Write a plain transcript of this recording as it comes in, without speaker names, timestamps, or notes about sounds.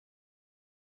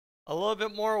A little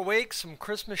bit more awake, some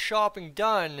Christmas shopping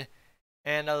done,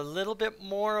 and a little bit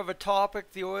more of a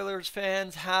topic the Oilers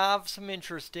fans have some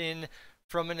interest in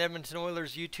from an Edmonton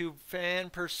Oilers YouTube fan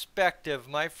perspective.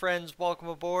 My friends, welcome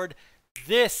aboard.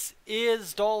 This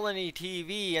is Dolynny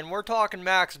TV, and we're talking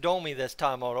Max Domi this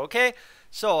time out, okay?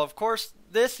 So, of course,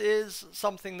 this is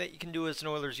something that you can do as an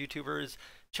Oilers YouTuber is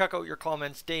check out your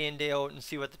comments day in, day out and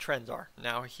see what the trends are.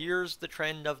 Now, here's the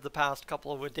trend of the past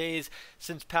couple of days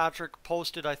since Patrick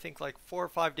posted, I think like 4 or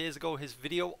 5 days ago, his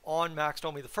video on Max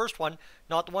Domi. The first one,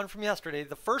 not the one from yesterday,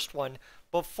 the first one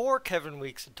before Kevin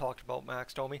Weeks had talked about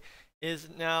Max Domi, is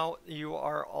now you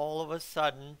are all of a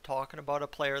sudden talking about a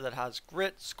player that has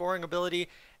grit, scoring ability,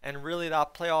 and really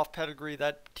that playoff pedigree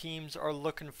that teams are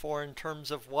looking for in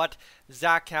terms of what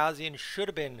Zach Kassian should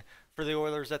have been for the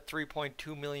Oilers at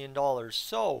 $3.2 million.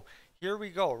 So here we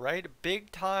go, right? A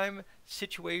big time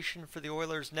situation for the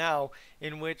Oilers now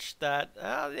in which that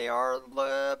they are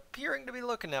appearing to be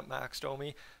looking at Max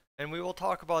Domi. And we will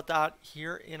talk about that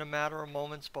here in a matter of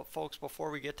moments. But folks, before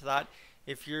we get to that,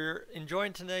 if you're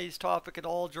enjoying today's topic at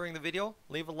all during the video,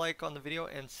 leave a like on the video.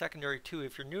 And secondary too,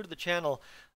 if you're new to the channel,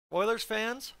 Oilers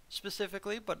fans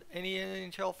specifically, but any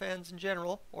NHL fans in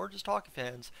general, or just hockey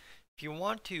fans, if you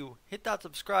want to hit that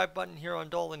subscribe button here on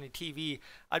Dolynny TV,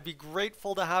 I'd be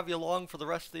grateful to have you along for the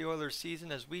rest of the Oilers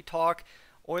season as we talk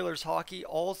Oilers hockey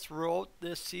all throughout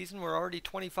this season. We're already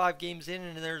 25 games in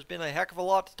and there's been a heck of a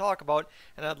lot to talk about,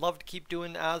 and I'd love to keep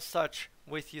doing as such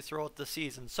with you throughout the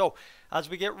season. So as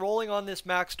we get rolling on this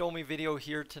Max Domi video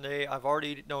here today, I've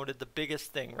already noted the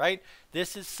biggest thing, right?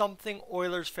 This is something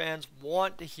Oilers fans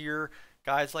want to hear.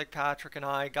 Guys like Patrick and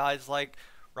I, guys like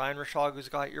Ryan Rishaug, who's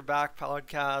got your back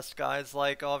podcast, guys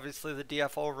like obviously the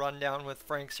DFO rundown with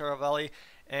Frank Saravelli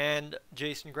and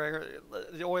Jason Greger,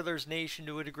 the Oilers Nation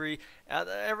to a degree.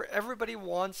 Everybody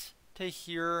wants to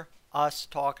hear us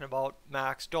talking about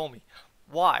Max Domi.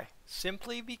 Why?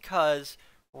 Simply because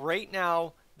right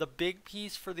now the big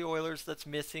piece for the Oilers that's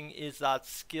missing is that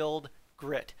skilled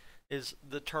grit, is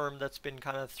the term that's been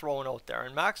kind of thrown out there.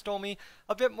 And Max Domi,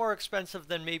 a bit more expensive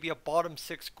than maybe a bottom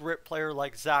six grit player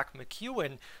like Zach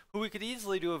McEwen, who we could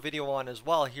easily do a video on as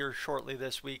well here shortly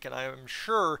this week. And I'm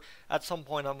sure at some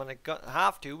point I'm going to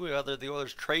have to, whether the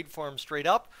Oilers trade for him straight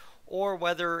up or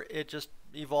whether it just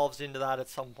evolves into that at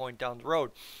some point down the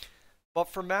road. But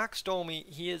for Max Domi,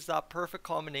 he is that perfect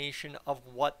combination of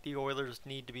what the Oilers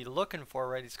need to be looking for,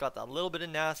 right? He's got that little bit of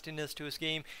nastiness to his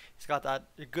game. He's got that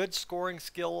good scoring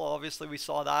skill. Obviously, we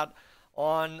saw that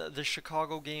on the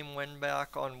Chicago game when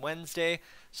back on Wednesday.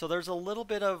 So there's a little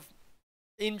bit of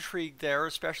intrigue there,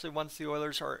 especially once the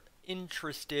Oilers are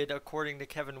interested, according to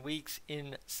Kevin Weeks,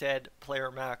 in said player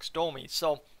Max Domi.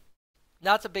 So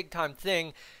that's a big time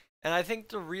thing. And I think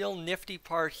the real nifty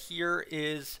part here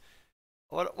is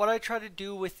what I try to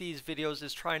do with these videos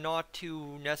is try not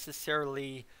to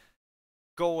necessarily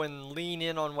go and lean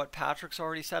in on what Patrick's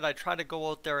already said. I try to go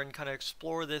out there and kind of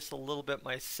explore this a little bit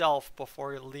myself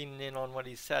before leaning in on what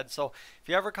he said. So if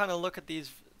you ever kind of look at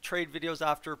these trade videos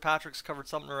after Patrick's covered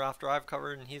something or after I've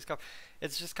covered and he's covered,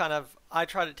 it's just kind of, I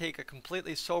try to take a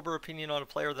completely sober opinion on a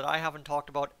player that I haven't talked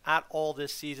about at all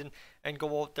this season and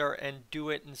go out there and do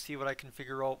it and see what I can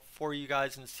figure out for you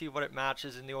guys and see what it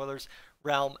matches in the Oilers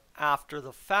realm after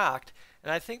the fact.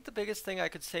 And I think the biggest thing I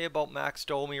could say about Max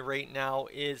Domi right now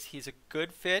is he's a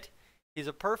good fit. He's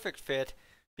a perfect fit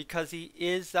because he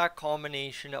is that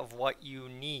combination of what you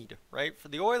need, right? For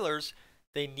the Oilers,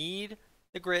 they need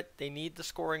the grit, they need the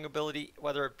scoring ability,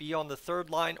 whether it be on the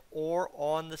third line or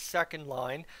on the second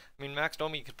line. I mean, Max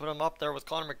Domi, you could put him up there with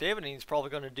Connor McDavid and he's probably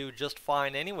going to do just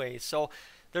fine anyway. So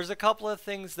there's a couple of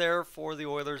things there for the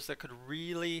Oilers that could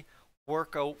really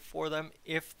work out for them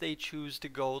if they choose to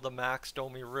go the Max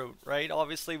Domi route, right?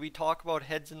 Obviously, we talk about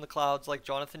heads in the clouds like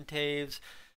Jonathan Toews,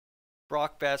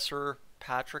 Brock Besser,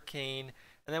 Patrick Kane,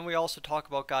 and then we also talk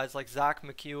about guys like Zach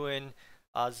McEwen,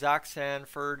 Zach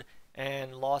Sanford,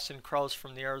 and Lawson Krause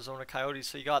from the Arizona Coyotes.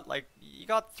 So you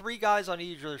got three guys on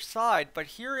either side, but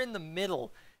here in the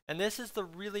middle, and this is the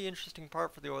really interesting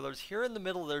part for the Oilers, here in the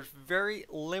middle there's very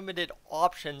limited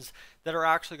options that are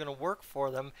actually going to work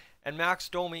for them, and Max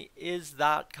Domi is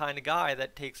that kind of guy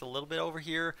that takes a little bit over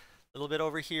here, a little bit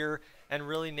over here, and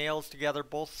really nails together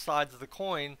both sides of the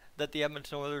coin that the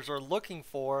Edmonton Oilers are looking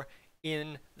for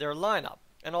in their lineup.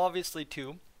 And obviously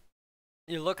too,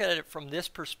 you look at it from this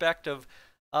perspective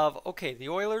of, okay, the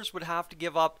Oilers would have to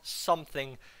give up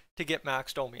something to get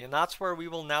Max Domi, and that's where we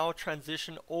will now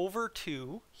transition over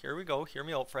to, here we go, hear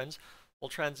me out friends, we'll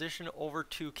transition over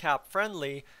to Cap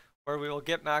Friendly, where we will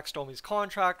get Max Domi's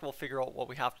contract, we'll figure out what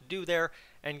we have to do there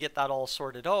and get that all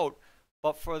sorted out.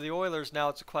 But for the Oilers now,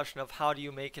 it's a question of how do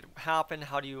you make it happen?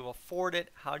 How do you afford it?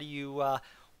 How do you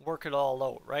work it all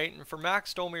out, right? And for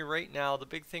Max Domi right now, the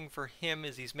big thing for him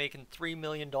is he's making $3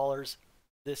 million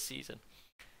this season.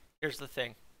 Here's the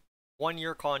thing.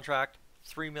 1-year contract,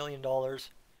 $3 million.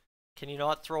 Can you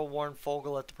not throw Warren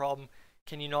Foegele at the problem?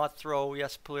 Can you not throw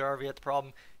Puljujarvi at the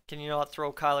problem? Can you not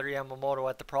throw Kailer Yamamoto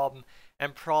at the problem?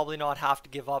 And probably not have to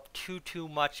give up too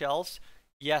much else?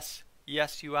 Yes,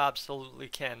 you absolutely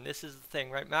can. This is the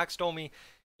thing, right? Max Domi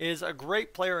is a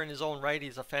great player in his own right.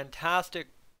 He's a fantastic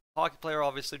hockey player,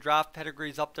 obviously. Draft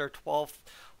pedigree's up there, 12th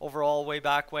overall way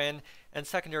back when. And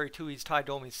secondary too, he's Ty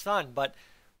Domi's son. But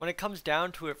when it comes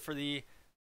down to it for the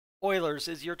Oilers,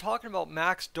 is you're talking about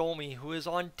Max Domi, who is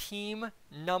on team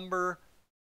number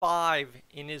 5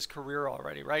 in his career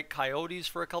already, right? Coyotes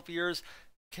for a couple years,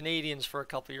 Canadians for a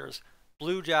couple years,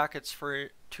 Blue Jackets for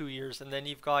 2 years, and then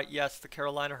you've got, yes, the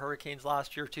Carolina Hurricanes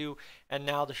last year too, and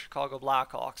now the Chicago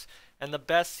Blackhawks. And the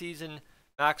best season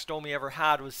Max Domi ever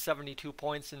had was 72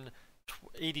 points in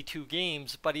 82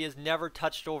 games, but he has never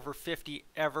touched over 50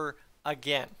 ever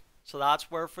again. So that's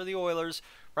where for the Oilers,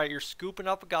 right, you're scooping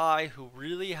up a guy who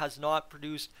really has not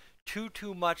produced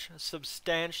too much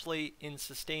substantially in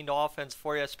sustained offense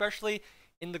for you, especially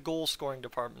in the goal scoring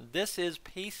department. This is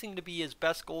pacing to be his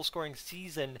best goal scoring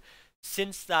season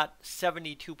since that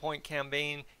 72-point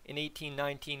campaign in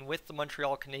 18-19 with the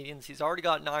Montreal Canadiens. He's already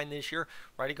got 9 this year,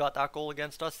 right? He got that goal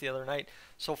against us the other night.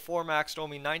 So for Max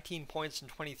Domi, 19 points in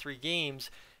 23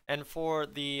 games. And for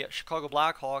the Chicago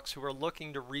Blackhawks, who are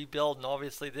looking to rebuild, and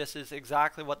obviously this is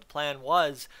exactly what the plan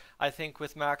was, I think,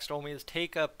 with Max Domi, is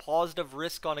take a positive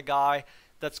risk on a guy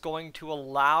that's going to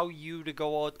allow you to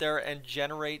go out there and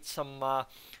generate some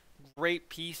great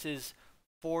pieces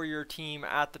for your team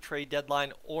at the trade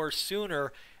deadline or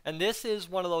sooner. And this is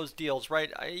one of those deals,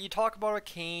 right? You talk about a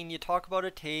Kane, you talk about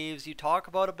a Taves, you talk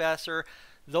about a Besser.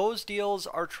 Those deals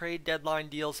are trade deadline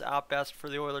deals at best for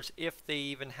the Oilers, if they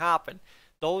even happen.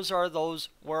 Those are those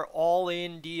were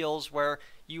all-in deals where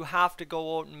you have to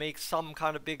go out and make some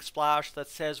kind of big splash that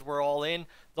says we're all in.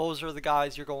 Those are the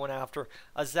guys you're going after.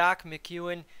 A Zach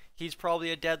McEwen, he's probably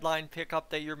a deadline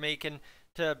pickup that you're making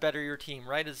to better your team,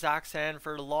 right? A Zach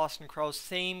Sanford, a Lawson Crouse,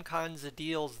 same kinds of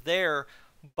deals there.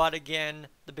 But again,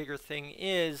 the bigger thing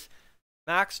is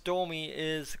Max Domi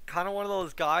is kind of one of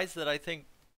those guys that I think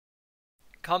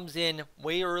comes in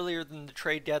way earlier than the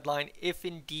trade deadline if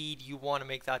indeed you want to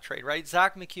make that trade, right?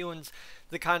 Zach McEwen's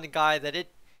the kind of guy that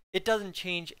it doesn't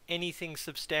change anything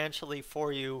substantially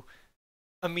for you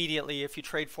immediately if you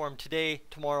trade for him today,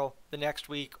 tomorrow, the next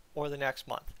week, or the next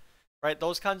month, right?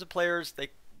 Those kinds of players,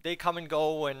 they come and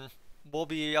go, and we'll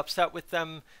be upset with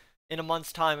them in a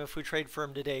month's time if we trade for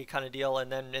him today, kind of deal.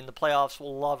 And then in the playoffs,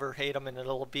 we'll love or hate him, and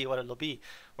it'll be what it'll be.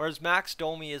 Whereas Max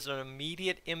Domi is an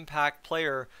immediate impact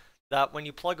player that when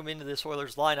you plug him into this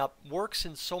Oilers lineup, works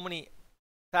in so many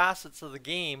facets of the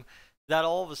game that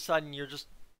all of a sudden you're just,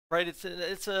 right,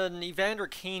 it's an Evander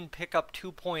Kane pickup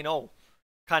 2.0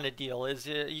 kind of deal. Is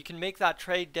you can make that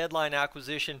trade deadline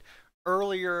acquisition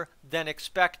earlier than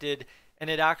expected, and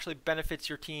it actually benefits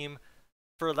your team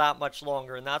for that much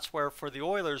longer. And that's where for the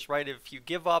Oilers, right, if you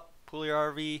give up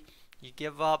Puljujarvi, you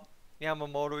give up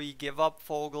Yamamoto, you give up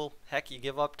Foegele, heck, you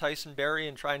give up Tyson Barrie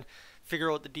and try and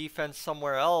figure out the defense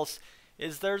somewhere else,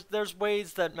 is there's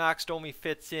ways that Max Domi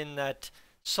fits in that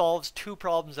solves 2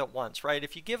 problems at once, right?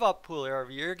 If you give up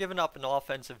Puljujarvi, you're giving up an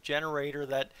offensive generator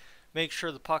that makes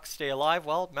sure the pucks stay alive.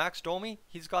 Well, Max Domi,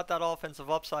 he's got that offensive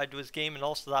upside to his game and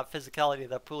also that physicality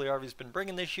that Puljujarvi's been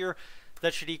bringing this year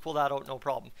that should equal that out no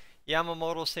problem.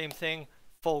 Yamamoto, same thing.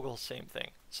 Foegele, same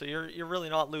thing. So you're really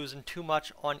not losing too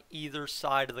much on either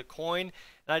side of the coin.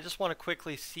 And I just want to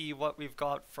quickly see what we've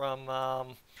got from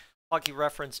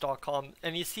hockeyreference.com.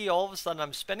 And you see all of a sudden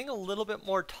I'm spending a little bit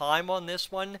more time on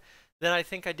this one than I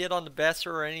think I did on the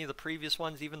Besser or any of the previous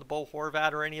ones, even the Bo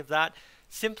Horvat or any of that,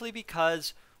 simply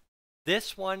because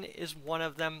this one is one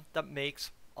of them that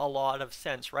makes a lot of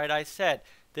sense, right? I said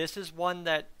this is one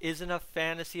that isn't a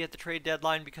fantasy at the trade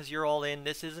deadline because you're all in.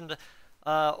 This isn't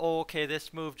oh, okay,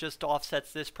 this move just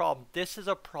offsets this problem. This is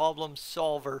a problem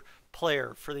solver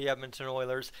player for the Edmonton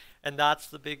Oilers, and that's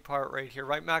the big part right here,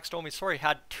 right? Max Domi, sorry,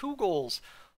 had 2 goals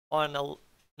on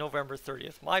November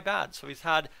 30th. My bad. So he's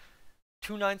had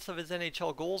 2/9 of his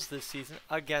NHL goals this season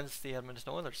against the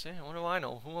Edmonton Oilers. What do I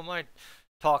know? Who am I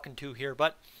talking to here?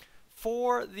 But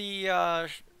for the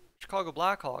Chicago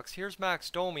Blackhawks, here's Max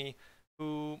Domi,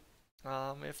 who,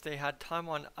 if they had time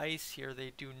on ice here,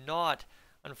 they do not,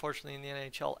 unfortunately, in the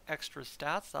NHL extra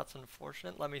stats. That's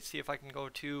unfortunate. Let me see if I can go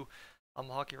to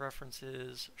Hockey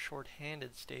Reference's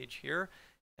shorthanded stage here.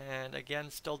 And again,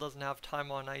 still doesn't have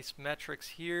time on ice metrics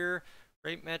here.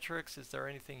 Rate metrics, is there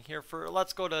anything here for,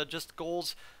 let's go to just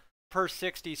goals per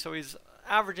 60. So he's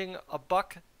averaging a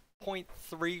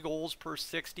 .3 goals per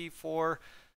 60 for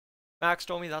Max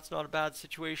Domi. That's not a bad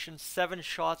situation. 7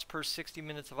 shots per 60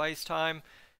 minutes of ice time.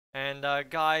 And a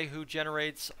guy who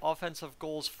generates offensive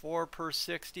goals 4 per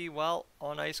 60. Well,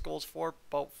 on ice goals for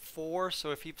about 4.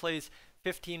 So if he plays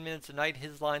 15 minutes a night,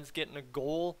 his line's getting a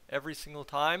goal every single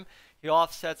time. He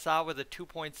offsets that with a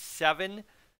 2.7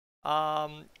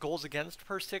 goals against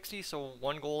per 60. So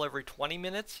 1 goal every 20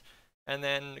 minutes. And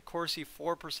then Corsi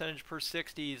 4 percentage per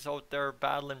 60. He's out there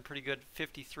battling pretty good,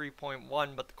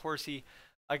 53.1. But the Corsi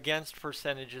against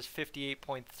percentage is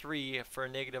 58.3 for a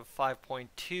negative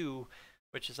 5.2,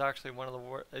 which is actually one of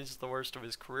the worst of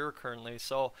his career currently.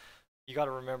 So you got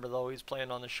to remember, though, he's playing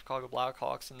on the Chicago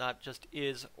Blackhawks, and that just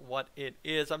is what it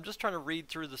is. I'm just trying to read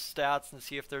through the stats and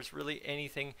see if there's really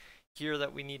anything here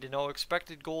that we need to know.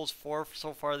 Expected goals for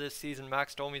so far this season,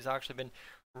 Max Domi's actually been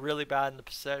really bad in the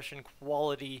possession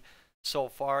quality so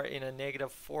far, in a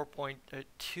negative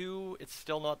 4.2. It's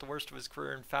still not the worst of his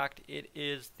career. In fact, it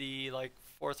is the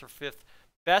 4th or 5th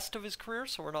best of his career,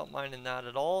 so we're not minding that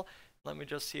at all. Let me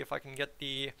just see if I can get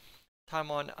the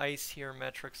time on ice here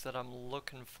metrics that I'm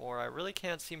looking for. I really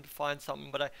can't seem to find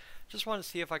something, but I just want to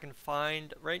see if I can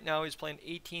find. Right now he's playing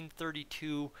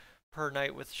 1832 per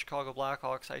night with the Chicago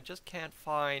Blackhawks. I just can't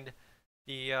find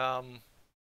the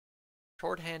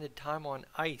shorthanded time on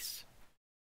ice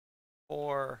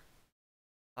for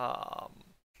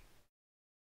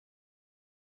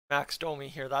Max Domi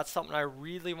here. That's something I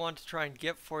really want to try and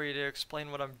get for you to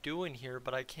explain what I'm doing here,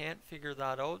 but I can't figure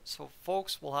that out. So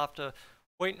folks, we'll have to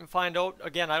wait and find out.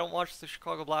 Again, I don't watch the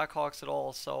Chicago Blackhawks at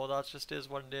all, so that just is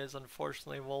what it is.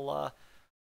 Unfortunately, we'll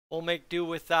make do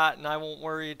with that, and I won't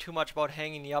worry too much about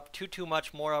hanging you up too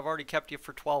much more. I've already kept you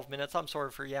for 12 minutes. I'm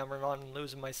sorry for yammering on and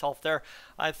losing myself there.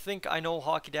 I think I know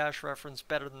Hockey Dash reference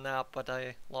better than that, but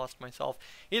I lost myself.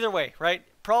 Either way, right?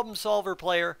 Problem solver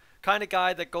player, kind of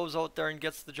guy that goes out there and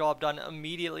gets the job done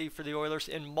immediately for the Oilers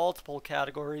in multiple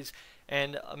categories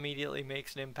and immediately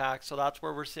makes an impact. So that's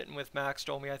where we're sitting with Max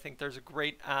Domi. I think there's a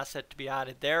great asset to be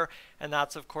added there, and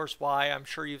that's of course why I'm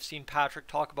sure you've seen Patrick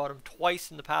talk about him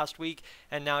twice in the past week,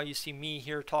 and now you see me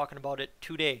here talking about it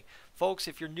today. Folks,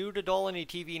 if you're new to Dolynny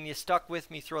TV and you stuck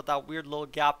with me throughout that weird little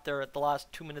gap there at the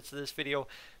last 2 minutes of this video,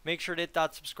 make sure to hit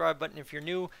that subscribe button. If you're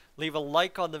new, leave a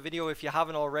like on the video if you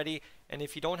haven't already, and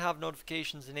if you don't have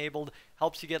notifications enabled,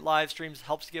 helps you get live streams,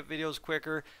 helps you get videos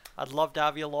quicker. I'd love to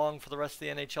have you along for the rest of the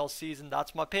NHL season.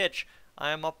 That's my pitch.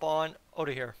 I am up on out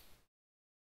of here.